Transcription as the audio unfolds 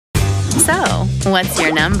So, what's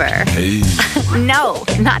your number? Hey. No,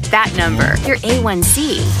 not that number. Your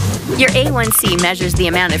A1c. Your A1c measures the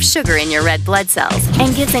amount of sugar in your red blood cells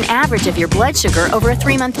and gives an average of your blood sugar over a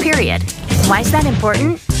 3-month period. Why is that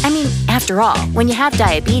important? I mean, after all, when you have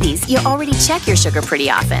diabetes, you already check your sugar pretty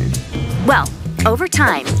often. Well, over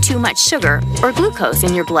time, too much sugar or glucose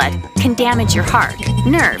in your blood can damage your heart,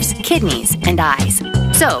 nerves, kidneys, and eyes.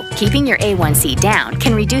 So, keeping your A1c down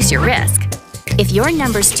can reduce your risk. If your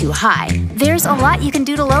number's too high, there's a lot you can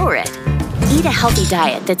do to lower it. Eat a healthy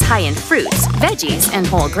diet that's high in fruits, veggies, and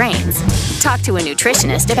whole grains. Talk to a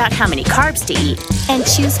nutritionist about how many carbs to eat, and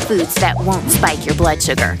choose foods that won't spike your blood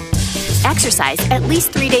sugar. Exercise at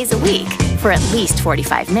least 3 days a week for at least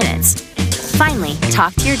 45 minutes. Finally,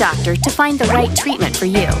 talk to your doctor to find the right treatment for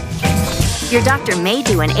you. Your doctor may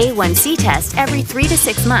do an A1c test every 3 to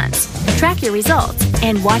 6 months. Track your results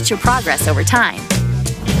and watch your progress over time.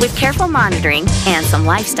 With careful monitoring and some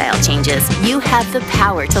lifestyle changes, you have the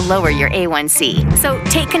power to lower your A1c. So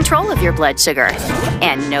take control of your blood sugar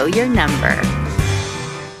and know your number.